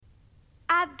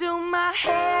I do my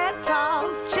hair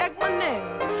toss, check my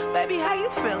nails. Baby, how you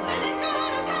feeling?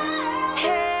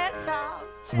 Hair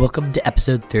toss. Welcome to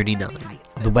episode 39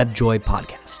 of the WebJoy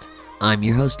podcast. I'm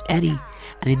your host, Eddie,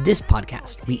 and in this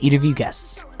podcast, we interview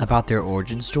guests about their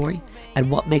origin story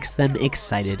and what makes them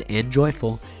excited and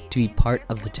joyful to be part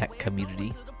of the tech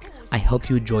community. I hope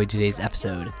you enjoyed today's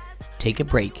episode. Take a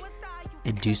break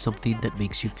and do something that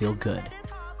makes you feel good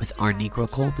with Arniqua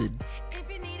Coleman.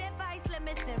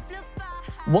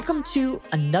 Welcome to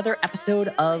another episode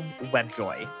of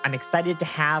WebJoy. I'm excited to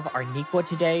have Arniqua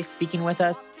today speaking with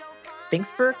us. Thanks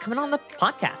for coming on the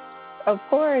podcast. Of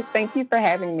course. Thank you for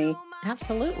having me.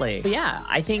 Absolutely. Yeah,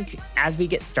 I think as we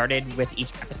get started with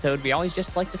each episode, we always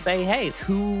just like to say, hey,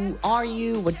 who are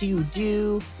you? What do you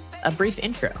do? A brief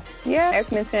intro. Yeah,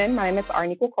 as mentioned, my name is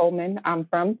Arniqua Coleman. I'm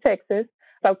from Texas.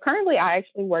 So currently, I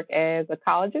actually work as a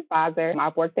college advisor.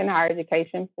 I've worked in higher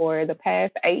education for the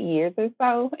past 8 years or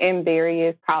so in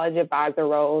various college advisor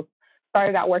roles.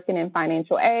 Started out working in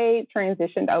financial aid,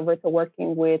 transitioned over to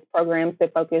working with programs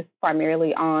that focus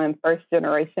primarily on first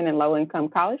generation and low-income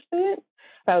college students.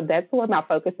 So that's where my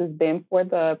focus has been for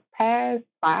the past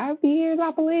 5 years, I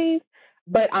believe.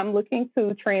 But I'm looking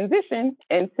to transition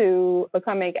into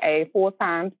becoming a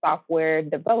full-time software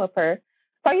developer.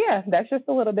 So yeah, that's just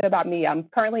a little bit about me. I'm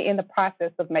currently in the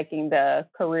process of making the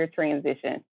career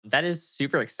transition. That is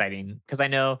super exciting because I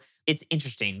know it's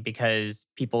interesting because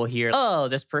people hear, oh,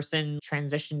 this person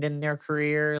transitioned in their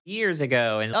career years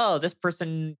ago. And oh, this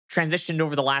person transitioned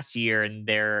over the last year and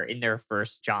they're in their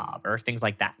first job or things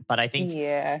like that. But I think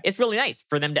it's really nice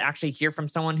for them to actually hear from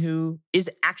someone who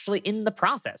is actually in the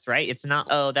process, right? It's not,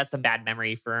 oh, that's a bad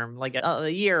memory from like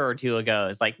a year or two ago.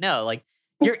 It's like, no, like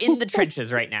you're in the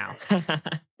trenches right now.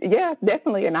 Yeah,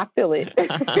 definitely. And I feel it.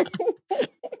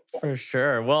 For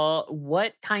sure. Well,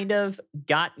 what kind of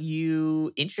got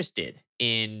you interested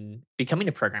in becoming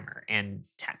a programmer and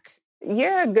tech?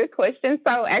 Yeah, good question.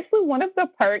 So actually one of the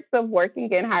perks of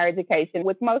working in higher education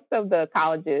with most of the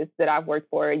colleges that I've worked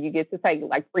for, you get to take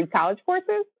like free college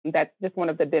courses. That's just one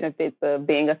of the benefits of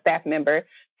being a staff member.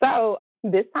 So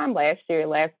this time last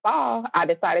fall, I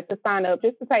decided to sign up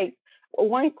just to take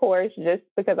one course just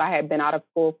because I had been out of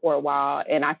school for a while.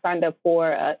 And I signed up for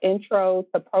an intro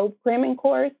to programming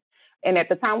course. And at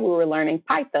the time we were learning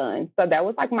Python. So that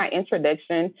was like my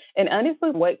introduction. And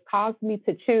honestly, what caused me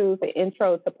to choose the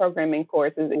intro to programming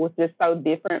courses, it was just so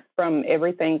different from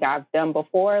everything I've done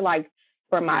before. Like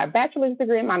for my bachelor's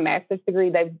degree and my master's degree,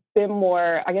 they've been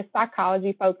more, I guess,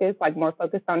 psychology focused, like more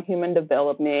focused on human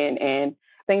development and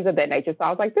things of that nature. So I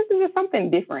was like, this is just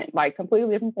something different, like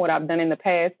completely different from what I've done in the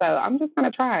past. So I'm just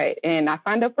going to try it. And I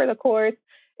signed up for the course.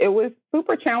 It was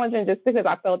super challenging just because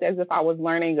I felt as if I was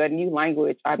learning a new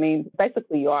language. I mean,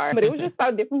 basically you are. But it was just so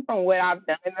different from what I've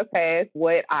done in the past,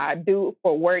 what I do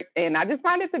for work. And I just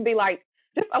found it to be like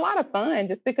just a lot of fun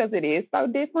just because it is so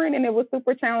different and it was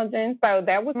super challenging. So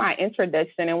that was my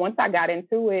introduction. And once I got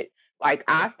into it, like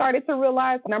I started to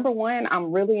realize, number one,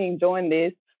 I'm really enjoying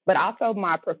this. But also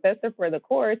my professor for the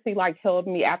course, he like held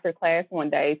me after class one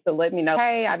day to let me know,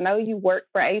 hey, I know you work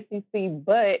for ACC,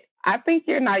 but I think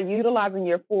you're not utilizing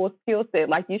your full skill set.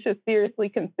 Like you should seriously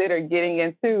consider getting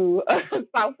into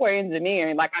software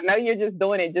engineering. Like I know you're just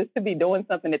doing it just to be doing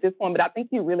something at this point, but I think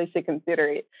you really should consider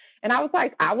it. And I was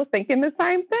like, I was thinking the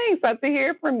same thing. So to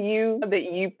hear from you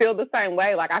that you feel the same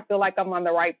way, like I feel like I'm on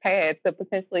the right path to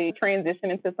potentially transition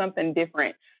into something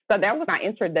different. So that was my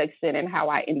introduction and how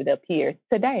I ended up here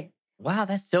today. Wow,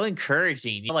 that's so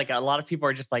encouraging. Like a lot of people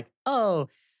are just like, oh,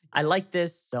 I like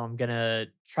this, so I'm going to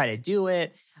try to do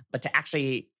it. But to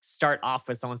actually start off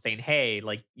with someone saying, hey,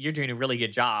 like you're doing a really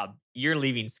good job. You're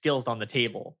leaving skills on the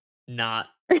table, not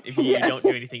if you don't do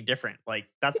anything different. Like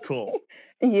that's cool.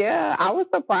 Yeah, I was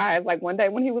surprised. Like one day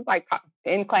when he was like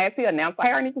in class, he announced, like,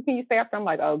 hey, Arniqua, can you stay after? I'm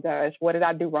like, oh gosh, what did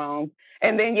I do wrong?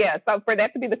 And then, so for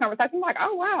that to be the conversation, I'm like,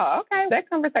 oh wow, okay. That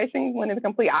conversation went in the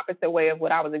complete opposite way of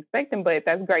what I was expecting, but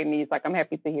that's great news. Like, I'm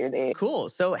happy to hear that. Cool.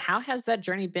 So how has that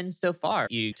journey been so far?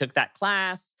 You took that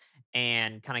class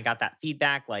and kind of got that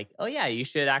feedback like, oh yeah, you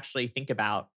should actually think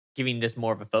about giving this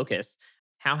more of a focus.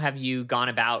 How have you gone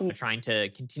about trying to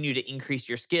continue to increase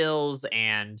your skills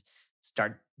and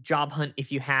start job hunt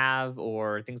if you have,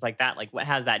 or things like that? Like what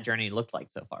has that journey looked like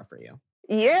so far for you?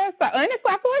 Yeah, so honestly,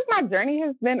 I feel like my journey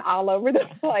has been all over the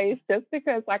place just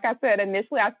because, like I said,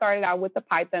 initially I started out with the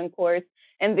Python course.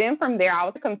 And then from there, I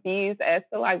was confused as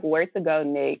to like where to go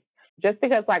next. Just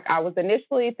because like I was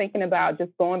initially thinking about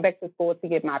just going back to school to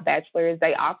get my bachelor's.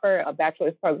 They offer a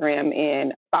bachelor's program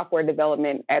in software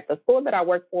development at the school that I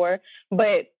work for.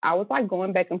 But I was like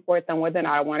going back and forth on whether or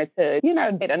not I wanted to,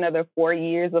 get another 4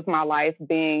 years of my life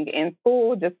being in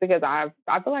school, just because I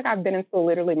feel like I've been in school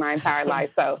literally my entire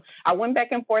life. So I went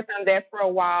back and forth on that for a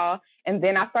while. And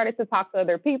then I started to talk to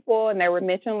other people, and they were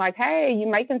mentioning like, hey, you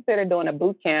might consider doing a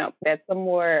boot camp. That's a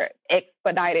more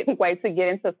expedited way to get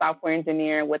into software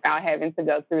engineering without having to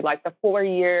go through like the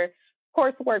 4-year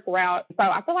coursework route. So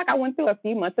I feel like I went through a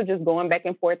few months of just going back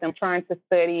and forth and trying to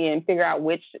study and figure out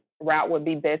which route would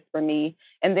be best for me.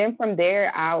 And then from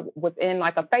there, I was in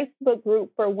like a Facebook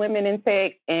group for women in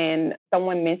tech, and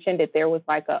someone mentioned that there was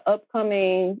like a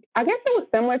upcoming, I guess it was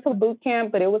similar to boot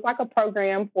camp, but it was like a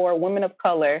program for women of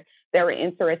color that were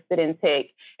interested in tech.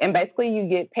 And basically you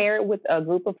get paired with a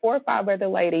group of 4 or 5 other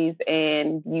ladies,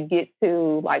 and you get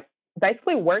to like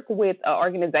basically work with an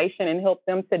organization and help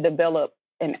them to develop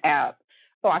an app.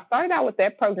 So I started out with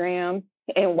that program.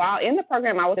 And while in the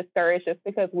program, I was discouraged just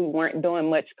because we weren't doing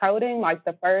much coding. Like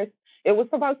it was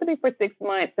supposed to be for 6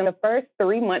 months. And the first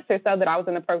 3 months or so that I was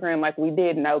in the program, like we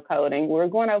did no coding. We were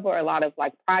going over a lot of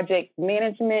like project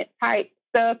management type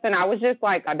stuff. And I was just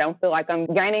like, I don't feel like I'm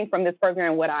gaining from this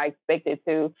program what I expected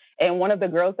to. And one of the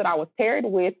girls that I was paired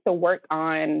with to work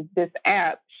on this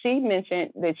app, she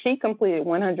mentioned that she completed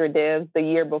 100 devs the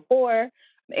year before.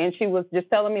 And she was just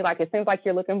telling me, like, it seems like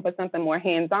you're looking for something more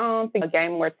hands-on to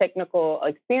gain more technical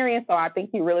experience. So I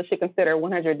think you really should consider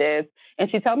 100 devs. And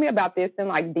she told me about this in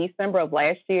like December of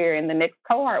last year. And the next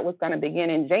cohort was going to begin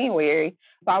in January.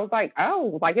 So I was like,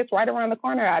 oh, like it's right around the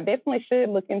corner. I definitely should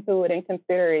look into it and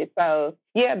consider it. So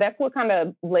yeah, that's what kind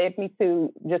of led me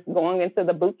to just going into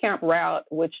the boot camp route,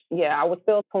 which, yeah, I was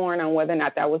still torn on whether or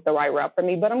not that was the right route for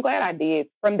me, but I'm glad I did.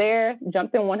 From there,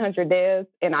 jumped in 100 devs.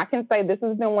 And I can say this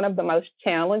has been one of the most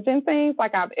challenging things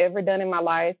like I've ever done in my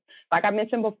life. Like I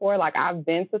mentioned before, like I've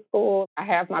been to school, I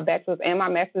have my bachelor's and my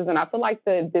master's, and I feel like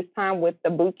this time with the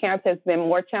boot camp has been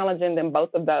more challenging than both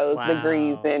of those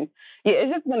degrees. And yeah,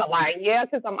 it's just been a lot. Yeah,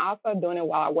 because I'm also doing it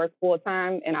while I work full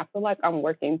time, and I feel like I'm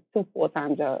working 2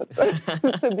 full-time jobs,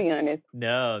 to be honest.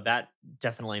 No, that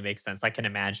definitely makes sense. I can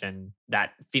imagine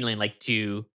that feeling like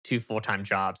two full-time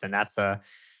jobs, and that's a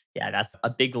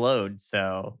big load.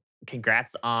 So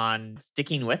congrats on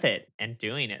sticking with it and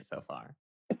doing it so far.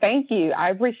 Thank you. I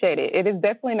appreciate it. It has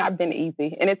definitely not been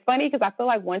easy. And it's funny because I feel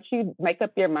like once you make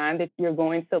up your mind that you're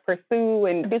going to pursue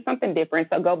and do something different,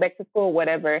 so go back to school,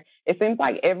 whatever, it seems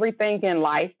like everything in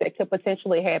life that could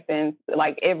potentially happen,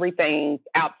 like everything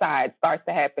outside starts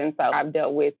to happen. So I've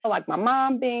dealt with like my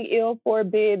mom being ill for a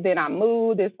bit, then I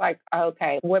moved. It's like,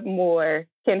 okay, what more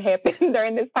can happen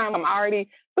during this time? I'm already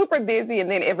super busy, and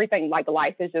then everything like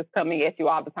life is just coming at you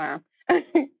all the time.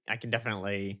 I can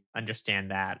definitely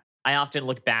understand that. I often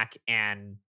look back,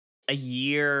 and a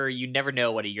year, you never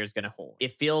know what a year's going to hold.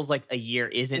 It feels like a year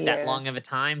isn't that long of a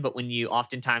time, but when you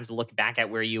oftentimes look back at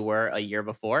where you were a year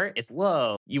before, it's,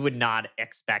 whoa, you would not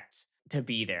expect to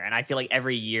be there. And I feel like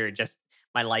every year, just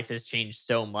my life has changed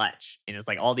so much. And it's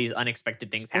like all these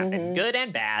unexpected things happen, good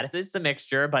and bad. It's a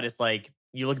mixture, but it's like,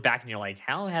 you look back and you're like,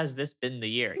 how has this been the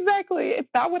year? Exactly. It's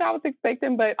not what I was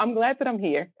expecting, but I'm glad that I'm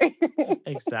here.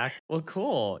 Exactly. Well,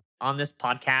 cool. On this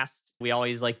podcast, we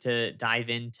always like to dive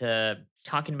into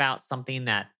talking about something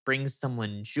that brings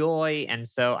someone joy. And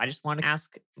so I just want to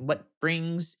ask, what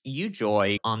brings you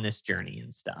joy on this journey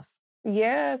and stuff?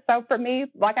 Yeah. So for me,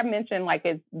 like I mentioned,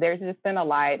 there's just been a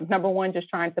lot. Number one, just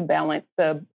trying to balance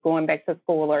the going back to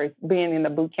school or being in the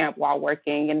boot camp while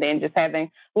working, and then just having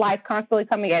life constantly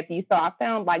coming at you. So I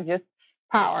found like just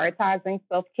prioritizing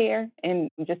self-care and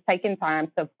just taking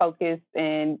time to focus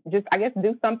and just, I guess,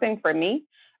 do something for me.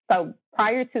 So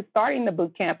prior to starting the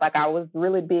boot camp, like I was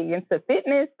really big into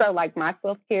fitness. So like my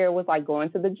self-care was like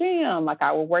going to the gym. Like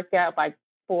I would work out like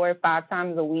 4 or 5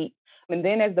 times a week. And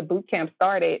then as the boot camp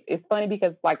started, it's funny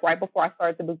because like right before I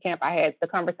started the boot camp, I had the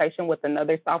conversation with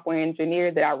another software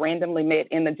engineer that I randomly met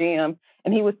in the gym.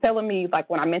 And he was telling me, like,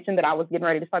 when I mentioned that I was getting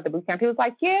ready to start the boot camp, he was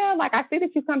like, yeah, like I see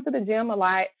that you come to the gym a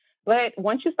lot. But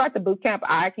once you start the boot camp,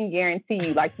 I can guarantee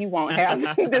you, like, you won't have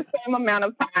the same amount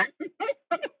of time.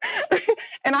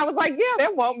 And I was like, yeah,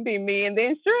 that won't be me. And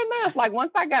then sure enough, like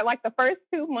once I got like the first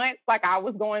 2 months, like I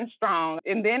was going strong.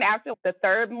 And then after the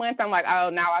 3rd month, I'm like,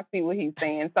 oh, now I see what he's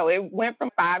saying. So it went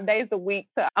from 5 days a week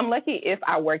to, I'm lucky if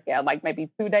I work out like maybe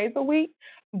 2 days a week.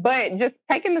 But just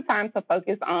taking the time to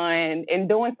focus on and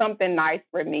doing something nice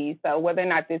for me. So whether or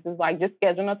not this is like just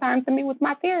scheduling a time to meet with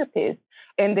my therapist,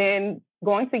 and then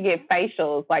going to get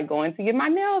facials, like going to get my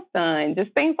nails done,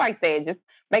 just things like that. Just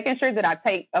making sure that I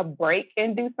take a break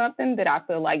and do something that I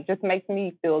feel like just makes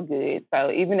me feel good.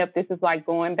 So even if this is like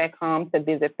going back home to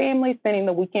visit family, spending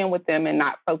the weekend with them and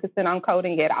not focusing on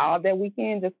coding at all that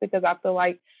weekend, just because I feel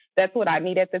like that's what I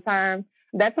need at the time.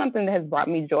 That's something that has brought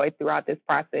me joy throughout this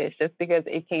process, just because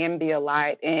it can be a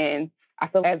lot. And I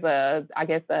feel as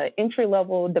a entry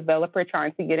level developer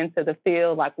trying to get into the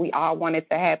field, like we all want it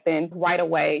to happen right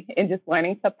away, and just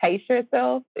learning to pace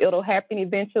yourself. It'll happen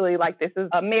eventually. Like this is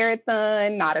a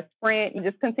marathon, not a sprint.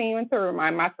 Just continuing to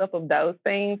remind myself of those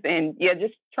things, and yeah,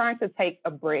 just trying to take a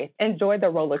breath, enjoy the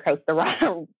roller coaster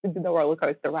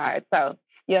ride. So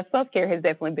yeah, self care has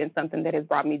definitely been something that has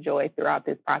brought me joy throughout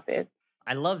this process.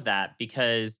 I love that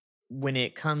because when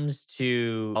it comes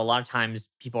to a lot of times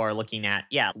people are looking at,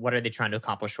 yeah, what are they trying to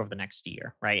accomplish over the next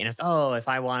year, right? And it's, oh, if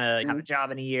I want to have a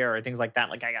job in a year or things like that,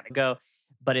 like I got to go.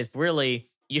 But it's really,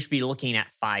 you should be looking at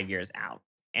 5 years out.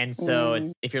 And so Mm,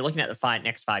 it's, if you're looking at the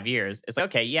next 5 years, it's like,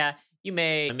 okay, yeah, it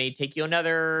may take you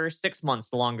another 6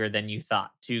 months longer than you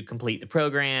thought to complete the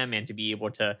program and to be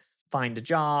able to find a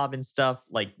job and stuff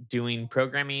like doing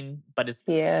programming. But it's,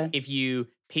 yeah, if you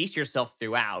pace yourself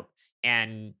throughout,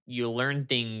 and you learn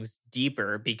things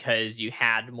deeper because you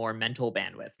had more mental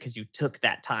bandwidth because you took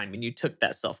that time and you took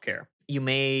that self-care. You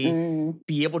may mm,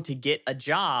 be able to get a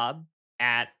job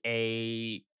at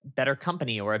a better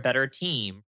company or a better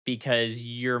team because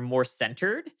you're more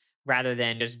centered rather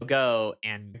than just go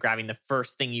and grabbing the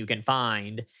first thing you can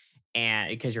find,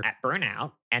 and because you're at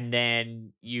burnout and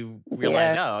then you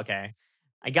realize, yeah, oh, okay,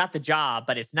 I got the job,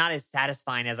 but it's not as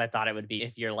satisfying as I thought it would be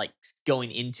if you're like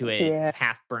going into it yeah.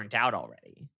 half burnt out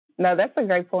already. No, that's a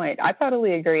great point. I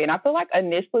totally agree. And I feel like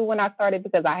initially when I started,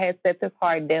 because I had set this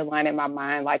hard deadline in my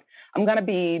mind, like I'm going to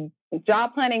be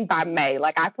job hunting by May.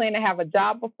 Like I plan to have a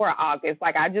job before August.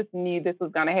 Like I just knew this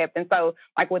was going to happen. So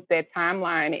like with that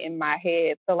timeline in my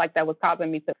head, so like that was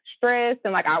causing me to stress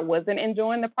and like I wasn't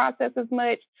enjoying the process as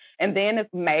much. And then as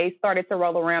May started to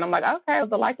roll around, I'm like, okay,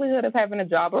 the likelihood of having a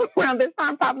job around this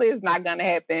time probably is not going to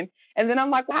happen. And then I'm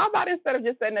like, well, how about instead of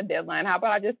just setting a deadline, how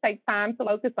about I just take time to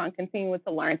focus on continuing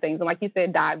to learn things? And like you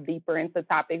said, dive deeper into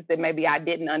topics that maybe I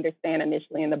didn't understand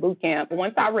initially in the boot camp.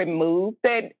 Once I removed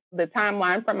the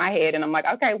timeline from my head and I'm like,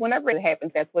 okay, whenever it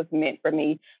happens, that's what's meant for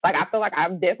me. Like, I feel like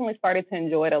I've definitely started to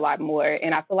enjoy it a lot more.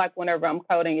 And I feel like whenever I'm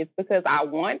coding, it's because I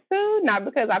want to, not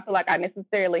because I feel like I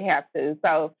necessarily have to.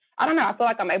 So I don't know. I feel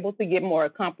like I'm able to get more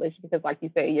accomplished because, like you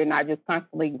said, you're not just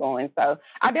constantly going. So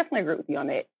I definitely agree with you on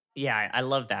that. Yeah, I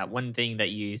love that. One thing that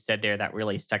you said there that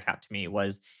really stuck out to me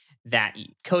was that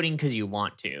coding because you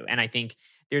want to. And I think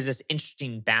there's this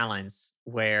interesting balance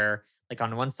where, like,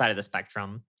 on one side of the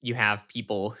spectrum, you have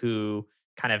people who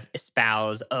kind of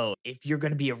espouse, oh, if you're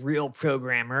going to be a real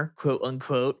programmer, quote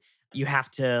unquote, you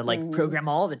have to like Mm-hmm. program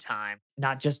all the time,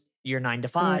 not just your 9 to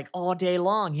 5, like, all day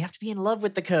long. You have to be in love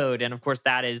with the code. And of course,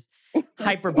 that is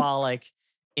hyperbolic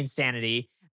insanity.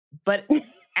 But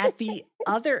at the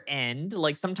other end,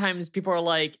 like sometimes people are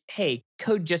like, hey,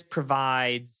 code just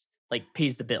provides, like,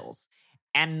 pays the bills.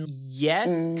 And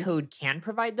yes, Mm, code can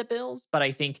provide the bills, but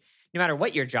I think no matter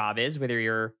what your job is, whether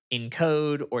you're in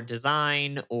code or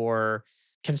design or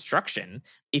construction,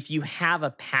 if you have a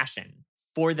passion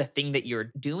for the thing that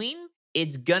you're doing,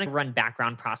 it's going to run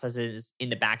background processes in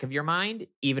the back of your mind,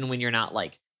 even when you're not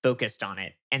like focused on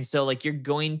it. And so, like, you're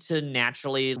going to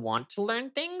naturally want to learn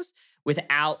things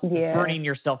without yeah. burning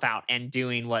yourself out and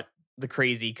doing what the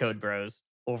crazy code bros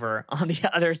over on the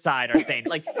other side are saying.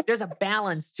 Like, there's a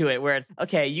balance to it where it's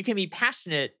okay, you can be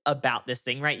passionate about this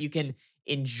thing, right? You can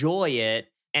enjoy it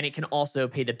and it can also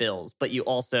pay the bills, but you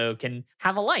also can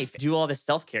have a life, do all this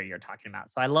self care you're talking about.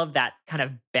 So I love that kind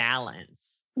of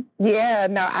balance. Yeah,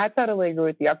 no, I totally agree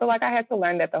with you. I feel like I had to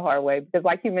learn that the hard way because,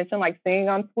 like you mentioned, like seeing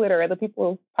on Twitter other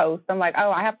people's posts, I'm like,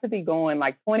 oh, I have to be going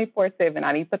like 24/7.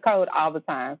 I need to code all the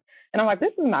time. And I'm like,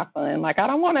 this is not fun. Like, I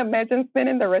don't want to imagine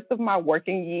spending the rest of my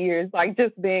working years like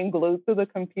just being glued to the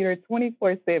computer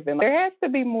 24/7. There has to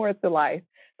be more to life.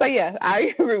 So, yeah,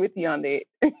 I agree with you on that.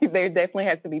 There definitely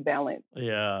has to be balance.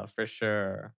 Yeah, for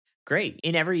sure. Great.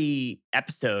 In every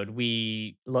episode,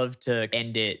 we love to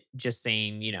end it just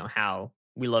saying, how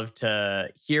we love to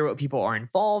hear what people are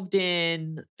involved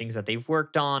in, things that they've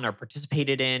worked on or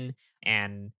participated in.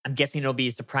 And I'm guessing it'll be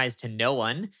a surprise to no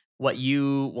one what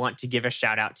you want to give a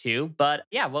shout out to. But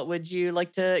yeah, what would you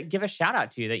like to give a shout out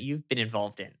to that you've been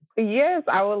involved in? Yes,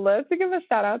 I would love to give a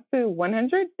shout out to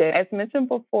 100. As mentioned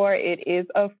before, it is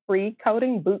a free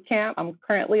coding boot camp. I'm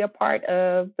currently a part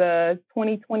of the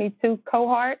 2022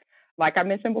 cohort. Like I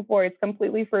mentioned before, it's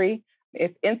completely free.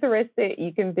 If interested,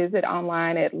 you can visit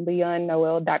online at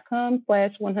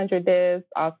leonnoel.com/100devs.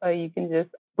 Also, you can just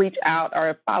reach out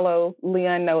or follow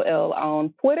Leon Noel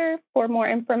on Twitter for more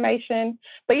information.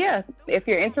 But yeah, if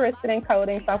you're interested in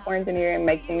coding, software engineering,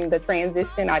 making the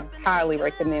transition, I'd highly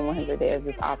recommend 100 Devs.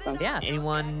 It's awesome. Yeah,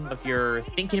 anyone, if you're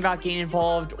thinking about getting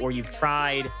involved or you've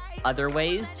tried other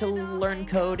ways to learn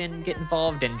code and get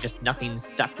involved and just nothing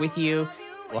stuck with you,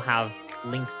 we'll have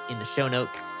links in the show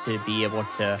notes to be able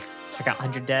to check out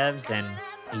 100 Devs and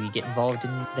maybe get involved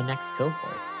in the next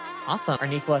cohort. Awesome.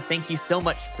 Arnequa, thank you so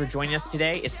much for joining us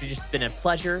today. It's just been a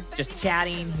pleasure just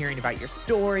chatting, hearing about your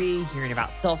story, hearing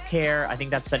about self-care. I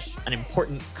think that's such an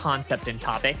important concept and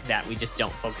topic that we just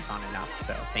don't focus on enough.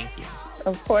 So thank you.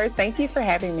 Of course. Thank you for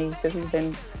having me. This has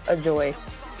been a joy.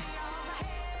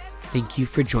 Thank you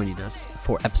for joining us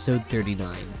for episode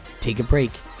 39. Take a break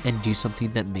and do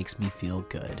something that makes me feel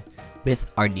good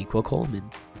with Arnequa Coleman.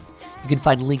 You can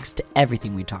find links to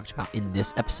everything we talked about in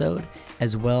this episode,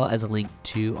 as well as a link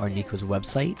to Arnequa's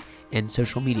website and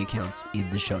social media accounts in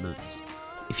the show notes.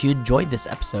 If you enjoyed this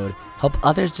episode, help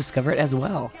others discover it as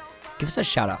well. Give us a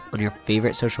shout out on your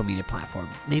favorite social media platform.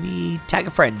 Maybe tag a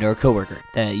friend or a coworker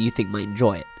that you think might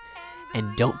enjoy it.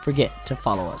 And don't forget to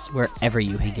follow us wherever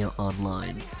you hang out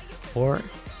online, or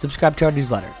subscribe to our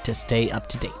newsletter to stay up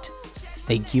to date.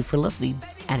 Thank you for listening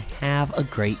and have a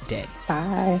great day.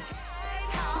 Bye.